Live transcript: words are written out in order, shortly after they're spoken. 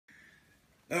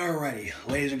Alrighty,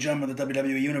 ladies and gentlemen of the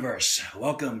WWE Universe,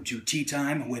 welcome to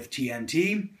T-TYME with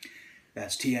TNT.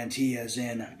 That's TNT as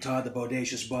in Todd the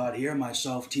Bodacious Bodd here,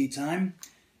 myself, T-TYME.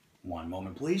 One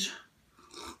moment, please.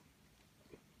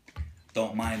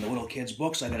 Don't mind the little kids'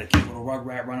 books. I got a cute little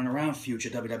rugrat running around, future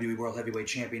WWE World Heavyweight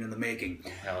Champion in the making. Oh,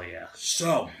 hell yeah.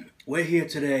 So, we're here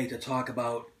today to talk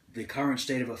about the current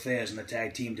state of affairs in the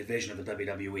tag team division of the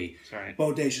WWE. That's right.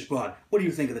 Bodacious Bodd, what do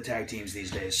you think of the tag teams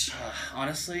these days?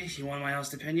 Honestly, you want my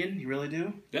honest opinion? You really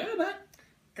do? Yeah, man.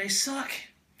 They suck.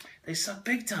 They suck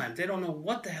big time. They don't know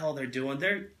what the hell they're doing.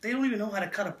 They don't even know how to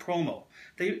cut a promo.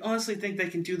 They honestly think they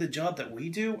can do the job that we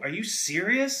do? Are you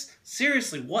serious?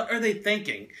 Seriously, what are they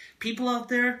thinking? People out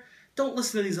there, don't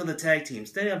listen to these other tag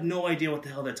teams. They have no idea what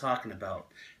the hell they're talking about.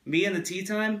 Me and the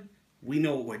T-TYME, we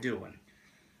know what we're doing.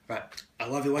 Right. I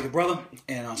love you like a brother,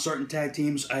 and on certain tag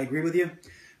teams, I agree with you.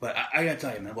 But I gotta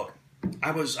tell you, man, look,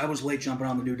 I was late jumping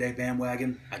on the New Day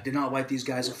bandwagon. I did not like these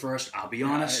guys at first. I'll be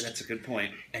honest. That's a good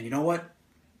point. And you know what?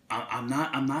 I'm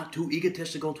not too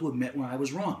egotistical to admit when I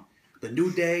was wrong. The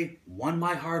New Day won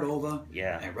my heart over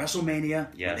at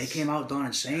WrestleMania when they came out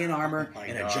donning Saiyan armor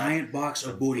and a giant box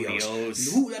of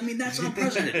bootios. I mean, that's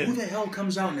unprecedented. Who the hell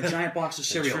comes out in a giant box of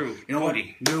cereal? True. You know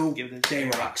Booty. what? New Day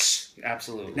rocks.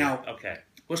 Absolutely. Now, okay.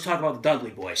 Let's talk about the Dudley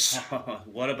Boys.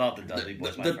 What about the Dudley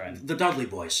Boys, my friend? The Dudley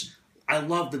Boys. I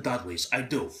love the Dudleys. I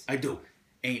do.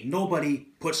 Ain't nobody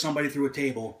put somebody through a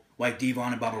table like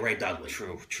Devon and Bubba Ray Dudley.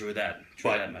 True that,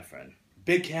 my friend.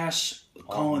 Big Cass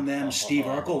calling them Steve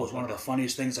Urkel was one of the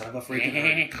funniest things I've ever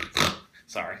freaking heard.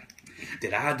 Sorry.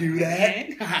 Did I do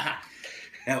that?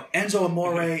 Now, Enzo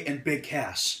Amore and Big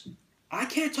Cass. I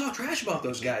can't talk trash about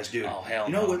those guys, dude. Oh, hell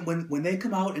no. No. When they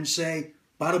come out and say,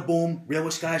 bada boom,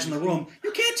 realest guys in the room,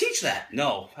 you can't teach that.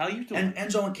 No. How you doing? And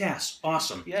Enzo and Cass,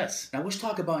 awesome. Yes. Now let's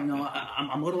talk about,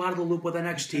 I'm a little out of the loop with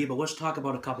NXT, but let's talk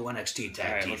about a couple NXT tag teams.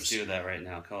 All right, let's do that right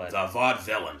now. Go ahead. The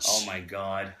Vaudevillains. Oh my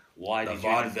God. Why did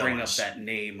you bring up that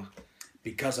name?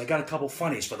 Because I got a couple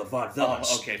funnies for the Vaudevillains.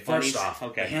 Oh, okay. First off,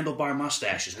 the handlebar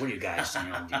mustaches. What are you guys?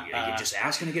 You're just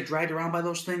asking to get dragged around by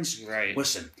those things? Right.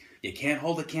 Listen, you can't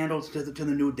hold a candle to the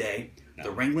New Day. No. The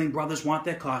Ringling Brothers want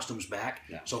their costumes back.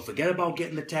 No. So forget about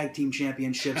getting the tag team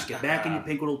championships. Get back in your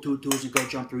pink little tutus and go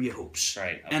jump through your hoops.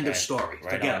 Right. Okay. End of story.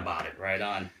 Right forget on. about it. Right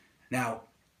on. Now,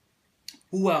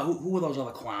 who are those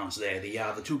other clowns there?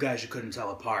 The two guys you couldn't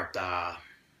tell apart.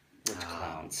 Which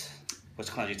clowns? Which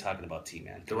clowns are you talking about,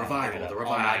 T-Man? The Revival.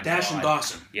 Oh Dash and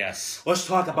Dawson. Yes. Let's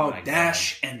talk about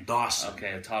Dash and Dawson.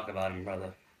 Okay, talk about him,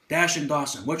 brother. Dash and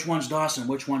Dawson. Which one's Dawson?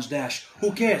 Which one's Dash?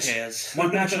 Who cares? Who cares?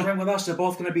 One match in the ring with us, they're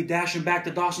both going to be dashing back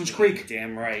to Dawson's Creek.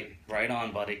 Damn right. Right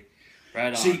on, buddy. Right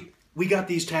on. See, we got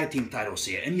these tag team titles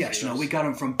here. And yes, we got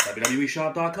them from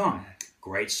WWEshop.com.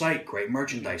 Great site, great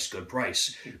merchandise, good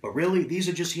price. But really, these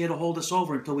are just here to hold us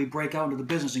over until we break out into the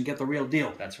business and get the real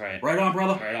deal. That's right. Right on,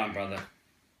 brother? Right on, brother.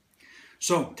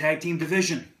 So, tag team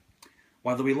division.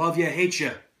 Whether we love you or hate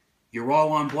you, you're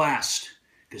all on blast.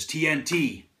 Because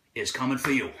TNT is coming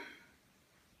for you.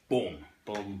 Boom.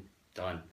 Boom. Done.